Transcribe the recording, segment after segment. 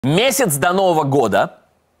Месяц до Нового года.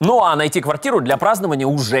 Ну а найти квартиру для празднования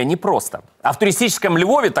уже непросто. А в туристическом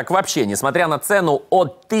Львове так вообще, несмотря на цену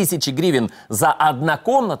от 1000 гривен за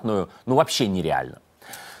однокомнатную, ну вообще нереально.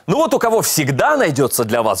 Ну вот у кого всегда найдется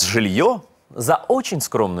для вас жилье за очень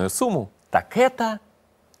скромную сумму, так это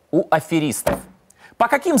у аферистов. По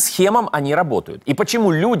каким схемам они работают? И почему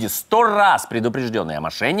люди, 100 раз предупрежденные о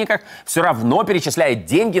мошенниках, все равно перечисляют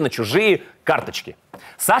деньги на чужие карточки?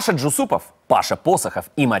 Саша Джусупов, Паша Посохов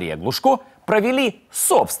и Мария Глушко провели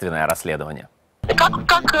собственное расследование. Как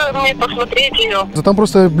мне посмотреть ее? Там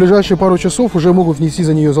просто в ближайшие пару часов уже могут внести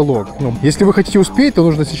за нее залог. Если вы хотите успеть, то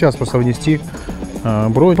нужно сейчас просто внести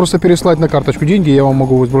бронь. Просто переслать на карточку деньги, я вам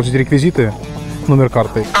могу сбросить реквизиты, номер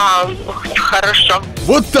карты. Хорошо.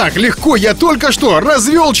 Вот так легко я только что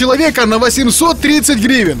развел человека на 830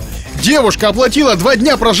 гривен. Девушка оплатила 2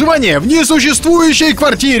 дня проживания в несуществующей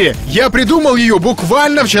квартире. Я придумал ее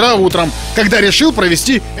буквально вчера утром, когда решил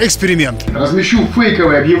провести эксперимент. Размещу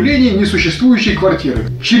фейковое объявление несуществующей квартиры.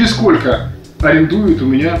 Через сколько арендуют у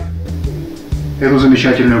меня эту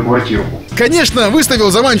замечательную квартиру? Конечно,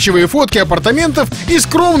 выставил заманчивые фотки апартаментов и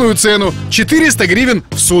скромную цену – 400 гривен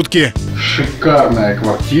в сутки. Шикарная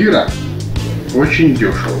квартира, очень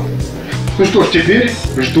дешево. Ну что ж, теперь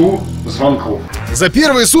жду звонков. За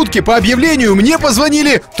первые сутки по объявлению мне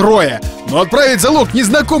позвонили 3, но отправить залог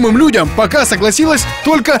незнакомым людям пока согласилась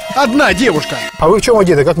только одна девушка. А вы в чем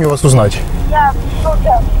одеты? Как мне вас узнать? Я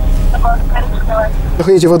супер.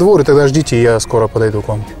 Заходите во двор и тогда ждите, я скоро подойду к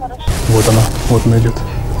вам. Хорошо. Вот она идет.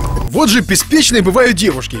 Вот же беспечные бывают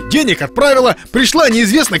девушки. Денег отправила, пришла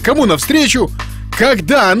неизвестно кому навстречу.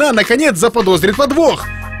 Когда она, наконец, заподозрит подвох?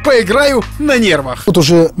 Поиграю на нервах. Тут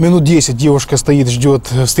уже минут 10 девушка стоит, ждет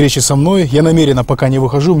встречи со мной. Я намеренно пока не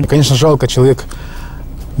выхожу. Мне, конечно, жалко, человек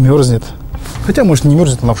мерзнет. Хотя, может, не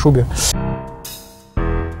мерзнет, она в шубе.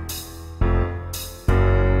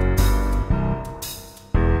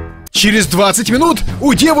 Через 20 минут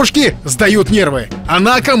у девушки сдают нервы.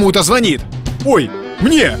 Она кому-то звонит. Ой,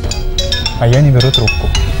 мне. А я не беру трубку.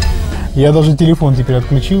 Я даже телефон теперь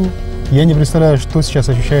отключил. Я не представляю, что сейчас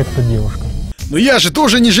ощущает эта девушка. Но я же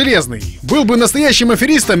тоже не железный. Был бы настоящим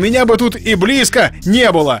аферистом, меня бы тут и близко не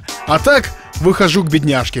было. А так выхожу к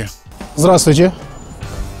бедняжке. Здравствуйте.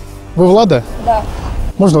 Вы Влада? Да.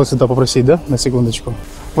 Можно вас сюда попросить, да? На секундочку.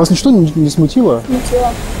 Вас ничто не смутило?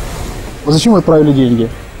 Ничего. А зачем вы отправили деньги?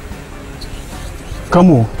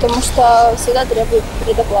 Кому? Потому что всегда требуют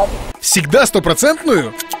предоплату. Всегда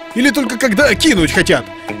 100%? Или только когда кинуть хотят?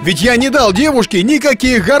 Ведь я не дал девушке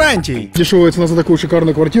никаких гарантий. Дешевая цена за такую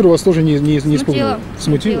шикарную квартиру вас тоже не испугала?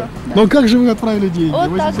 Смутила? Да. Но как же вы отправили деньги?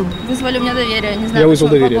 Вот так. Вызвали у меня доверие. Не знаю, Я вызвал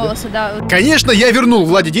доверие, по голосу, да? Конечно, я вернул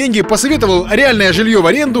Владе деньги, посоветовал реальное жилье в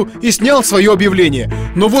аренду и снял свое объявление.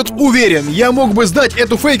 Но вот уверен, я мог бы сдать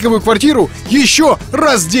эту фейковую квартиру еще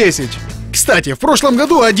раз 10. Кстати, в прошлом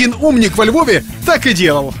году один умник во Львове так и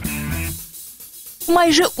делал.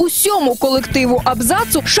 Майже усьому колективу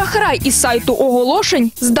Абзацу шахрай із сайту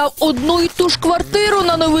оголошень здав одну й ту ж квартиру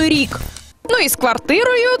на Новий рік. Ну і з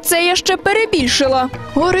квартирою це я ще перебільшила.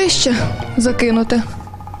 Горище закинуте.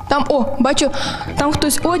 Там, бачу, там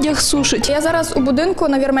хтось одяг сушить. Я зараз у будинку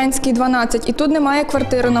на Вірменській 12, і тут немає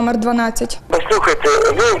квартири номер 12. Послухайте,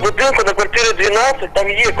 ви в будинку на квартирі 12, там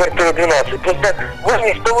є квартира 12. Просто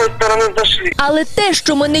вони з того сторони зайшли. Але те,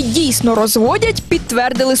 що мене дійсно розводять,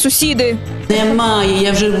 підтвердили сусіди. Немає,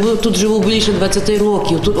 я вже тут живу більше 20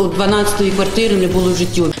 років, тут 12-ї квартири не було в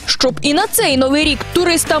житті. Щоб і на цей Новий рік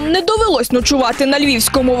туристам не довелось ночувати на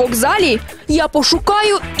Львівському вокзалі, я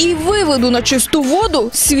пошукаю і виведу на чисту воду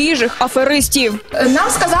свіжих аферистів. Нам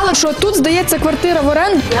сказали, що тут здається квартира в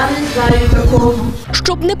оренду. Я не знаю такого.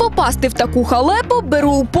 Щоб не попасти в таку халепу,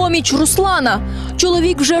 беру у поміч Руслана.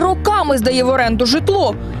 Чоловік вже роками здає в оренду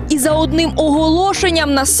житло. І за одним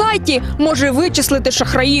оголошенням на сайті може вичислити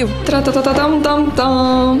шахраїв.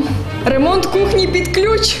 Тра-та-та-там-там-там. Ремонт кухні під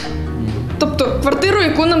ключ. Тобто квартиру,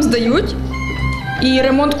 яку нам здають, і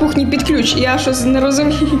ремонт кухні під ключ. Я щось не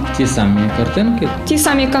розумію. Ті самі картинки? Ті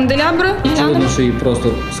самі канделябри. Очевидно, що її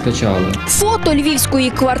просто скачали. Фото львівської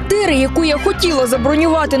квартири, яку я хотіла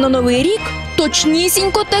забронювати на Новий рік,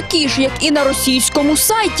 точнісінько такі ж, як і на російському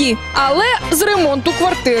сайті, але з ремонту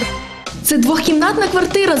квартир. Це двохкімнатна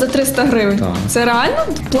квартира за 300 гривень. Так. Це реально?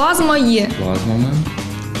 Плазма є. Плазмами.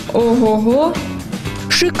 Ого-го.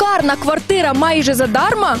 Шикарна квартира майже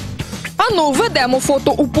задарма? Ану, введемо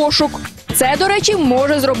фото у пошук. Це, до речі,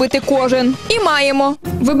 може зробити кожен. І маємо.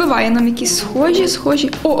 Вибиває нам якісь схожі.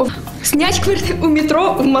 Снять квартиру у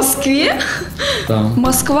метро в Москві. Так.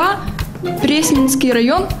 Москва, Пресненський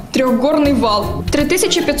район, Трьохгорний вал.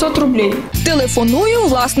 3500 рублей. Телефоную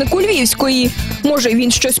власнику Львівської. Може,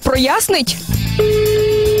 він щось прояснить?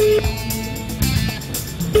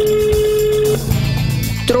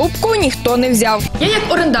 Трубку ніхто не взяв. Я як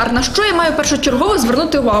орендар, на що я маю першочергово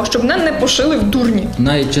звернути увагу, щоб мене не пошили в дурні?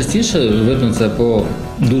 Найчастіше видно це по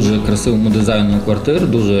дуже красивому дизайну квартир,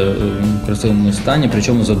 дуже красивому стані,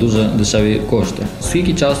 причому за дуже дешеві кошти.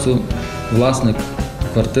 Скільки часу власник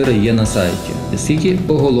квартири є на сайті? Скільки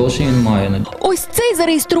оголошень він має? Ось цей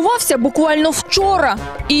зареєструвався буквально вчора.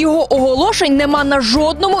 І його оголошень нема на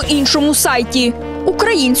жодному іншому сайті.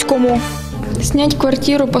 Українському. Снять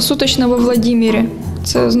квартиру посуточно во Владимирі.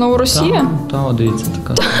 Це знову Росія? Так, дивіться,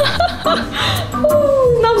 така.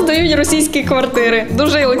 Нам здають російські квартири.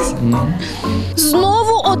 Дожились.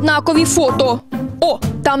 Знову однакові фото. О,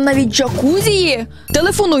 там навіть джакузі є.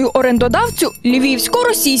 Телефоную орендодавцю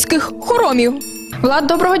львівсько-російських хоромів. Влад,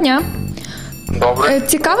 доброго дня. Добре.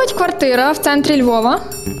 Цікавить квартира в центрі Львова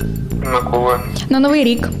На коли? на Новий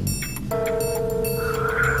рік.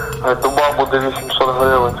 Дуба буде 800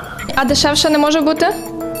 гривень. А дешевше не може бути?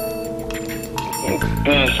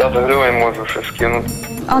 50 гривень можу ще скинути.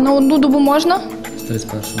 А на одну добу можна? З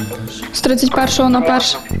 31-го на перше. З 31-го на 1.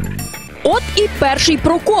 От і перший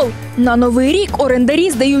прокол. На Новий рік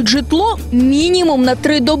орендарі здають житло мінімум на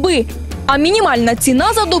 3 доби. А мінімальна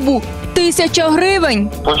ціна за добу – 1000 гривень.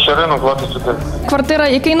 Площа ринок 21. Квартира,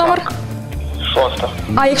 який номер? 6.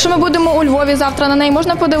 А якщо ми будемо у Львові завтра, на неї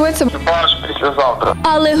можна подивитися? Аж післязавтра.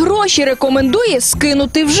 Але гроші рекомендує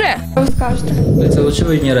скинути вже. Ви скажете? Це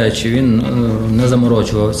очевидні речі, він не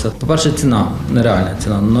заморочувався. По-перше, ціна, нереальна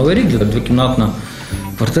ціна. На Новий рік двокімнатна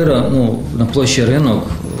квартира на площі ринок,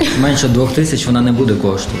 менше 2000 вона не буде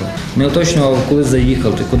коштувати. Не уточнював, коли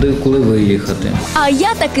заїхати, коли виїхати. А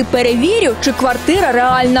я таки перевірю, чи квартира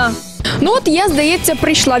реальна. Ну от я, здається,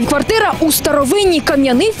 прийшла. Квартира у старовинній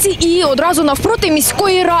кам'яниці і одразу навпроти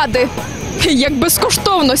міської ради. Як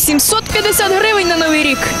безкоштовно, 750 гривень на Новий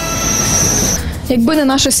рік. Якби не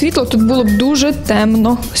наше світло, тут було б дуже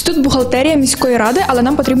темно. Ось тут бухгалтерія міської ради, але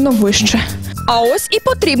нам потрібно вище. А ось і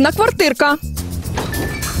потрібна квартирка.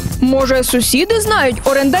 Може, сусіди знають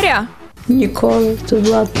орендаря? Ніколи тут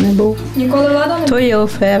Влад не був. Ніколи Влада не То є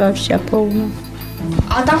афера вся повна.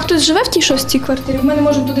 А там хтось живе в тій 6-й квартирі? Ми не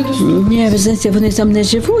можемо туди доступити. Ні, ви знаєте, вони там не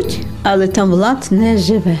живуть, але там Влад не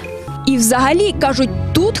живе. І взагалі, кажуть,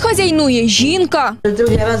 тут хазяйнує жінка.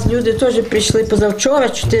 Другий раз люди теж прийшли позавчора,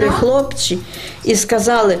 4 хлопці, і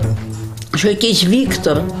сказали, що якийсь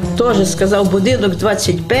Віктор теж сказав, будинок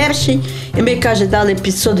 21-й, і ми, каже, дали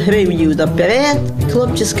 500 гривень наперед,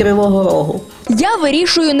 хлопці з Кривого Рогу. Я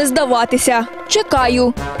вирішую не здаватися.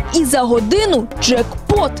 Чекаю. І за годину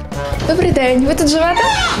джекпот. Добрий день. Ви тут живете?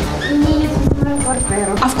 Ні, знімаю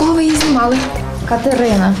квартиру. А в кого ви її знімали?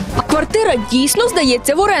 Катерина. Квартира дійсно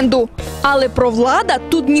здається в оренду. Але про Влада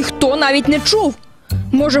тут ніхто навіть не чув.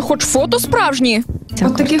 Може, хоч фото справжні?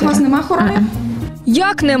 От таких у вас нема хоромів?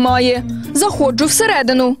 Як немає? Заходжу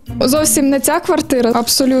всередину. Зовсім не ця квартира,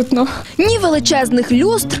 абсолютно. Ні величезних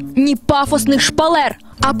люстр, ні пафосних шпалер.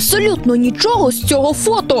 Абсолютно нічого з цього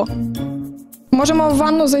фото. Можемо в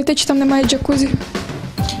ванну зайти, чи там немає джакузі?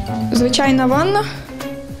 Звичайна ванна.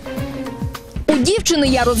 У дівчини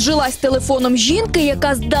я розжилась телефоном жінки,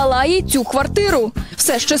 яка здала їй цю квартиру.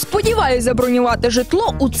 Все ще сподіваюся забронювати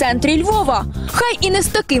житло у центрі Львова. Хай і не з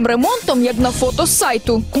таким ремонтом, як на фото з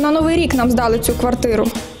сайту. На Новий рік нам здали цю квартиру.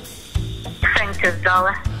 Сенсі здали.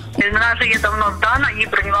 Вона вже є давно здана, її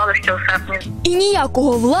бронювали ще у серпні. І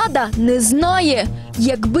ніякого Влада не знає.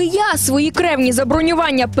 Якби я свої кревні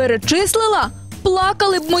забронювання перечислила,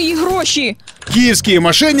 плакали б мої гроші. Киевские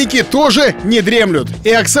мошенники тоже не дремлют.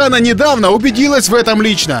 И Оксана недавно убедилась в этом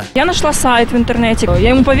лично. Я нашла сайт в интернете. Я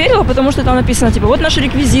ему поверила, потому что там написано, типа, вот наши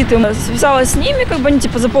реквизиты. Связалась с ними, как бы они,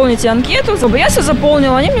 типа, заполните анкету. Я все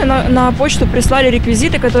заполнила, они мне на почту прислали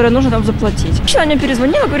реквизиты, которые нужно там заплатить. Она мне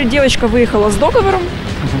перезвонила, говорит, девочка выехала с договором,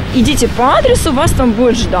 идите по адресу, вас там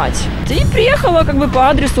будет ждать. И приехала, как бы, по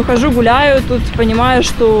адресу, хожу, гуляю, тут понимаю,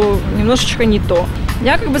 что немножечко не то.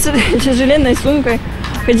 Я, как бы, с этой тяжеленной сумкой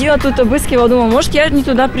ходила тут, обыскивала, думала, может, я не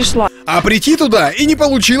туда пришла. А прийти туда и не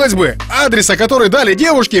получилось бы. Адреса, который дали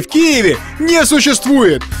девушке в Киеве, не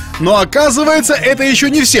существует. Но оказывается, это еще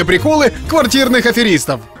не все приколы квартирных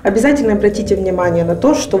аферистов. Обязательно обратите внимание на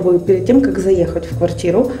то, что вы перед тем, как заехать в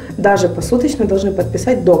квартиру, даже посуточно должны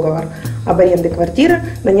подписать договор об аренде квартиры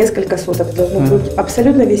на несколько суток. Должен быть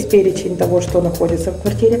абсолютно весь перечень того, что находится в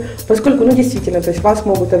квартире, поскольку, действительно, то есть вас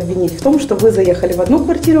могут обвинить в том, что вы заехали в одну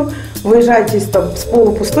квартиру, выезжаете там с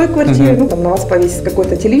полупустой квартиры, там на вас повесит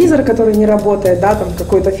какой-то телевизор, который не работает, да, там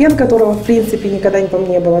какой-то фен, которого в принципе никогда там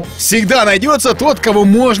не было. Всегда найдется тот, кого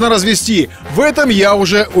можно развести. В этом я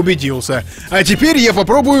уже убедился. А теперь я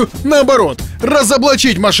попробую наоборот,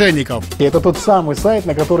 разоблачить мошенников. И это тот самый сайт,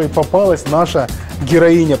 на который попалась наша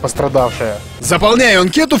героиня пострадавшая. Заполняю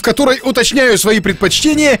анкету, в которой уточняю свои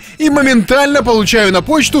предпочтения и моментально получаю на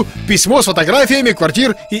почту письмо с фотографиями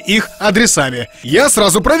квартир и их адресами. Я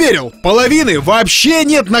сразу проверил, половины вообще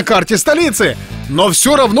нет на карте столицы, но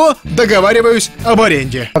все равно договариваюсь об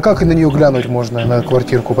аренде. А как на нее глянуть можно, на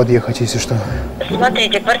квартирку подъехать, если что?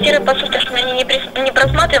 Смотрите, квартиры по сути они не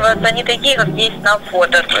просматриваются, они такие, как есть на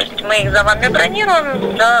фото. То есть мы их за вами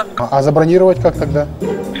бронируем, да. А забронировать как тогда?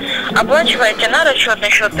 Оплачиваете на расчетный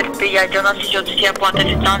счет предприятия. У нас идет все оплаты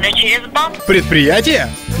официальные через банк. Предприятие?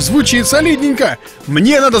 Звучит солидненько.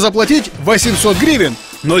 Мне надо заплатить 800 гривен.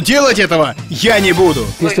 Но делать этого я не буду.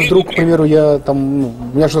 Если вдруг, к примеру,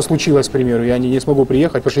 у меня что-то случилось, к примеру, я не смогу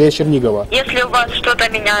приехать, потому что я из Чернигова. Если у вас что-то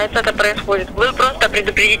меняется, это происходит, вы просто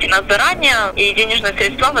предупредите нас заранее, и денежные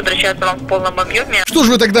средства возвращаются вам в полном объеме. Что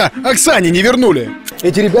же вы тогда Оксане не вернули?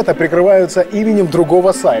 Эти ребята прикрываются именем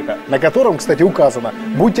другого сайта, на котором, кстати, указано: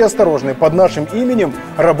 будьте осторожны, под нашим именем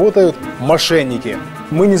работают мошенники.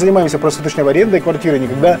 Мы не занимаемся просроченной арендой квартиры,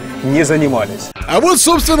 никогда не занимались. А вот,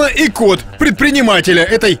 собственно, и код предпринимателя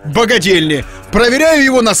этой богадельни. Проверяю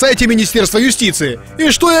его на сайте Министерства юстиции.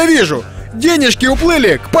 И что я вижу? Денежки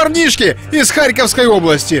уплыли к парнишке из Харьковской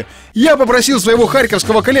области. Я попросил своего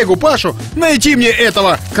харківського колегу Пашу найти мне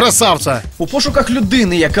этого красавца. У пошуках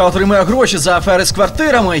людини, яка отримує гроші за афери з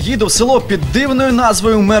квартирами, їду в село під дивною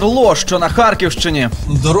назвою Мерло, що на Харківщині.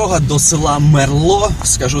 Дорога до села Мерло,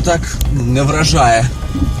 скажу так, не вражає.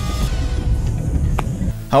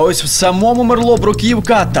 А ось в самому Мерло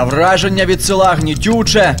бруківка та враження від села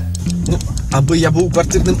гнітюче. Аби я був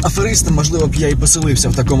квартирним аферистом, можливо б я і поселився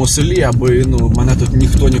в такому селі, аби мене тут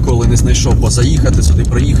ніхто ніколи не знайшов, бо заїхати сюди,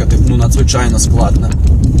 приїхати надзвичайно складно.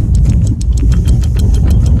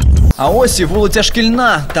 А ось і вулиця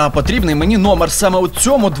Шкільна, та потрібний мені номер саме у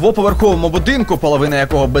цьому двоповерховому будинку, половина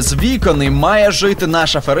якого без вікон, і має жити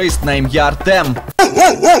наш аферист на ім'я Артем.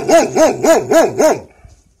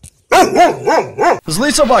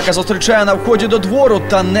 Злий собака зустрічає на вході до двору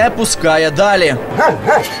та не пускає далі.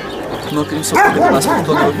 Ну, крім всього, у нас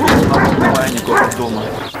ніхто не виходить, мабуть, немає нікого вдома.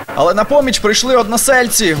 Але на поміч прийшли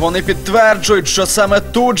односельці. Вони підтверджують, що саме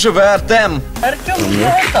тут живе Артем. Артем з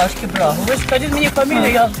Яготашки брав. Ви скажіть мені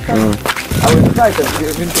фамілію, я скажу. А ви знаєте,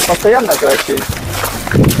 він тут постійно краще?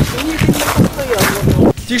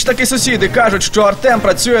 Ті ж таки сусіди кажуть, що Артем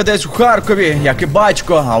працює десь у Харкові, як і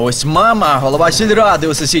батько. А ось мама, голова сільради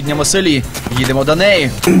у сусідньому селі. Їдемо до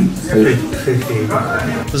неї.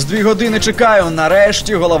 З 2 години чекаю,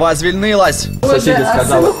 нарешті голова звільнилась. Сусіди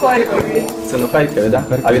сказали. Син у Харкові, так?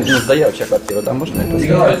 А він здає взагалі квартиру, там можна якось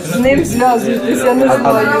сказати? З ним зв'язуйтесь, я не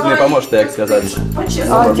знаю. А не поможете, як сказати?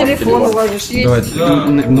 А телефон у вас ж є?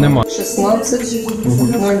 Нема.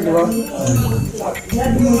 1602.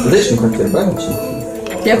 Здаєш на квартиру, правильно?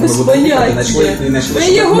 Я без поняття.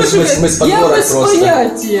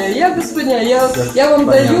 Я без поняття. Я вам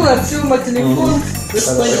даю Артема телефон.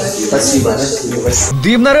 Спасибо.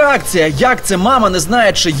 Дивна реакція. Як це мама не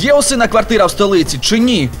знає, чи є у сина квартира в столиці, чи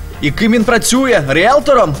ні? І ким він працює?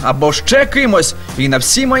 Ріелтором? Або ще кимось? І на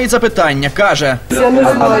всі мої запитання каже: я не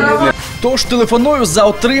знаю. Тож телефоную за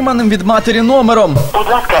отриманим від матері номером. Будь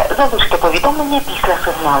ласка, залиште повідомлення після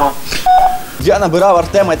сигналу. Я набирав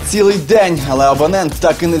Артема цілий день, але абонент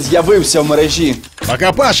так і не з'явився в мережі.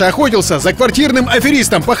 Пока Паша охотился за квартирным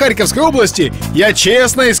аферистом по Харьковской области, я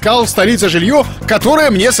честно искал в столице жилье,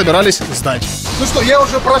 которое мне собирались сдать. Ну что, я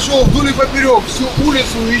уже прошел вдоль и поперек всю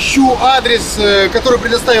улицу, ищу адрес, который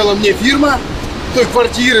предоставила мне фирма той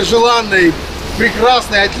квартиры желанной,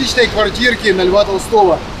 прекрасной, отличной квартирки на Льва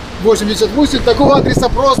Толстого 88. Такого адреса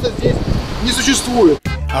просто здесь не существует.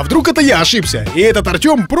 А вдруг это я ошибся, и этот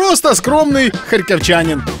Артем просто скромный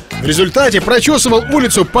харьковчанин. В результате прочесывал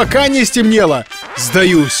улицу, пока не стемнело.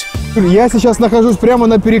 Сдаюсь. Я сейчас нахожусь прямо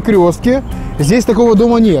на перекрестке. Здесь такого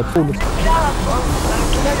дома нет.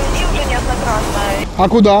 А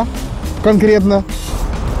куда конкретно?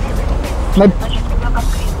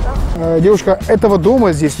 Девушка, этого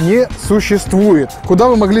дома здесь не существует. Куда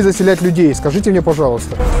вы могли заселять людей? Скажите мне,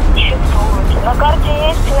 пожалуйста. На карте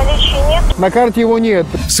есть, наличия нет? На карте его нет.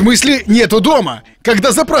 В смысле нету дома?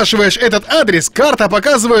 Когда запрашиваешь этот адрес, карта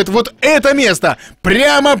показывает вот это место,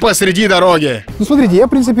 прямо посреди дороги. Ну смотрите, я в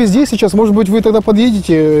принципе здесь сейчас, может быть вы тогда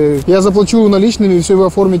подъедете, я заплачу наличными, все вы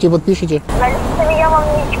оформите, подпишите. Наличными я вам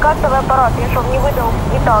не кассовый аппарат, я чтобы не выдал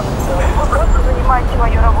квитанцию. Вы просто занимаете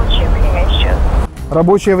мое рабочее время сейчас.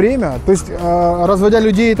 Рабочее время? То есть, разводя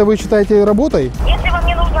людей, это вы считаете работой? Если вам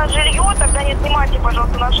не нужно жилье, тогда не снимайте,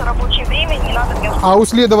 пожалуйста, наше рабочее время, не надо мне... А у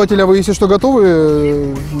следователя вы, если что,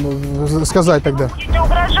 готовы сказать тогда? Будете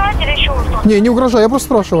угрожать или еще что-то? Не угрожаю, я просто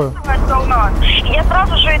спрашиваю. Я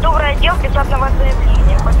сразу же иду в райотдел писать на вас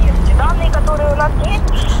заявление, поверьте. Данные, которые у нас есть,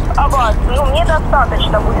 об вас, ну, мне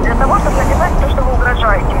достаточно будет для того, чтобы написать то, что вы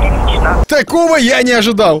угрожаете мне лично. Такого я не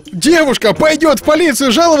ожидал. Девушка пойдет в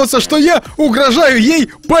полицию жаловаться, что я угрожаю ей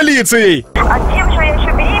полицией. А тем, что я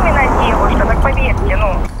еще беременная девушка, так поверьте,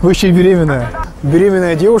 ну. Вы еще и беременная.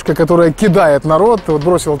 Беременная девушка, которая кидает народ, вот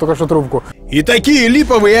бросила только что трубку. И такие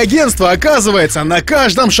липовые агентства, оказывается, на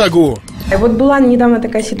каждом шагу. Вот была недавно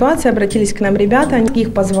такая ситуация, обратились к нам ребята,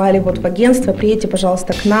 их позвали вот в агентство, приедьте,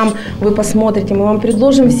 пожалуйста, к нам, вы посмотрите, мы вам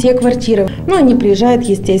предложим все квартиры. Ну, они приезжают,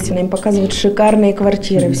 естественно, им показывают шикарные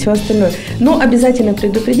квартиры, все остальное. Но обязательно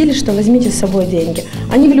предупредили, что возьмите с собой деньги.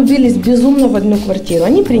 Они влюбились безумно в одну квартиру,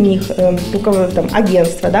 они при них, только там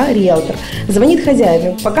агентство, да, риэлтор, звонит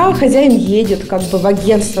хозяину. Пока хозяин едет как бы в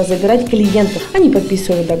агентство забирать клиентов, они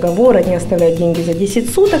подписывают договор, они оставляют деньги за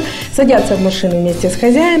 10 суток, садятся в машину вместе с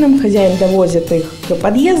хозяином, хозяин довозит их к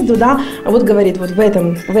подъезду, да, а вот говорит, вот в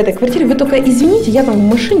этой квартире, вы только извините, я там в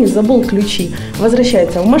машине забыл ключи.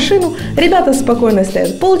 Возвращается в машину, ребята спокойно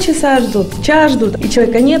стоят полчаса, ждут, час ждут, и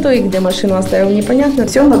человека нету, и где машину оставил, непонятно.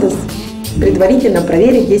 Все надо предварительно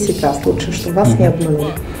проверить 10 раз лучше, чтобы вас не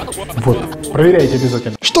обманули. Вот, проверяйте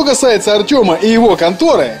обязательно. Что касается Артема и его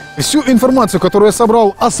конторы, всю информацию, которую я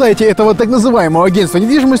собрал о сайте этого так называемого агентства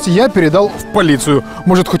недвижимости, я передал в полицию.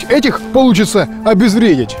 Может, хоть этих получится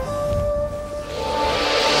обезвредить.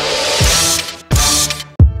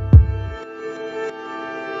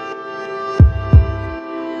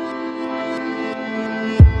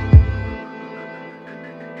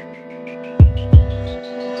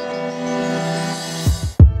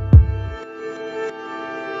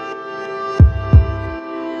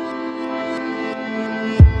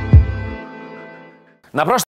 На прошлой